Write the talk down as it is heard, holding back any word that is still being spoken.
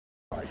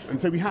and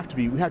so we have to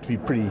be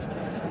pretty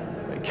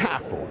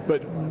careful.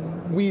 But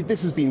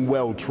this has been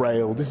well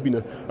trailed. This has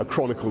been a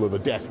chronicle of a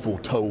death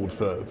foretold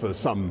for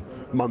some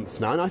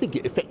months now, and I think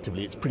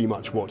effectively it's pretty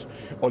much what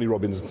Ollie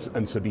Robbins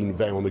and Sabine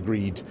Veil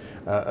agreed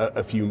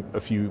a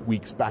few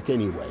weeks back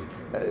anyway.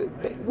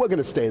 We're going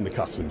to stay in the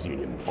customs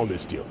union on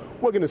this deal.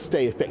 We're going to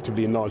stay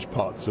effectively in large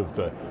parts of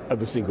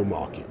the single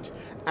market,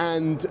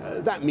 and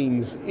that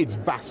means it's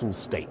vassal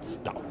state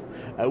stuff.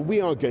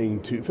 We are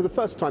going to, for the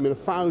first time in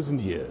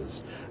 1,000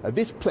 years,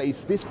 this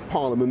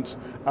Parliament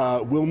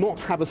will not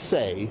have a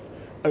say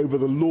over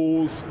the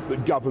laws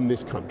that govern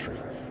this country.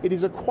 It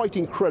is a quite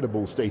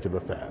incredible state of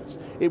affairs.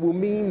 It will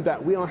mean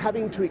that we are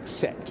having to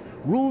accept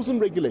rules and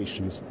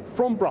regulations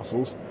from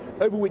Brussels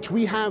over which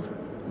we have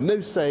no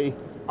say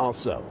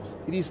ourselves.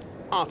 It is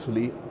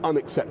utterly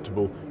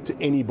unacceptable to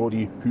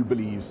anybody who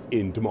believes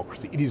in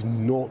democracy. It is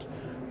not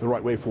the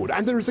right way forward.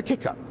 And there is a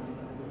kicker.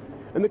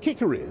 And the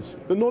kicker is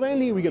that not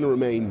only are we going to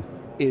remain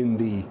in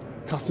the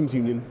customs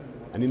union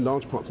and in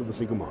large parts of the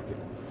single market,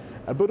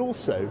 but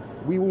also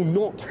we will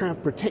not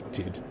have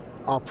protected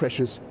our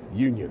precious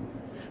union.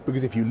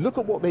 Because if you look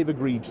at what they've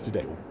agreed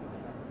today,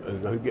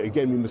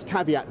 again we must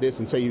caveat this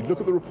and say you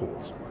look at the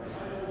reports,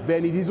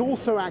 then it is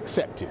also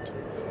accepted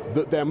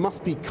that there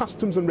must be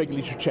customs and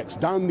regulatory checks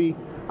down the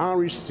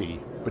Irish Sea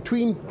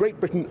between Great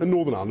Britain and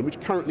Northern Ireland, which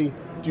currently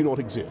do not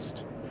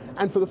exist.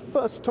 And for the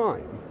first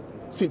time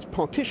since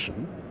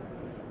partition,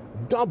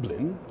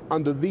 Dublin,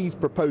 under these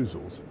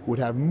proposals, would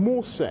have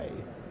more say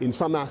in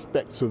some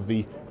aspects of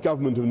the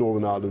government of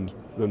Northern Ireland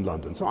than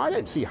London. So I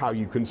don't see how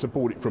you can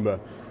support it from a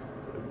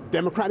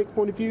democratic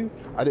point of view.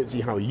 I don't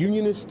see how a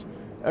unionist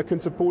can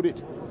support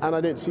it, and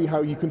I don't see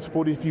how you can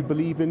support it if you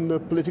believe in the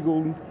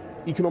political and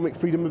economic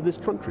freedom of this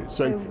country.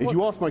 So if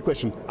you ask my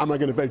question, am I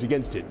going to vote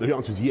against it? The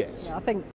answer is yes. Yeah, I think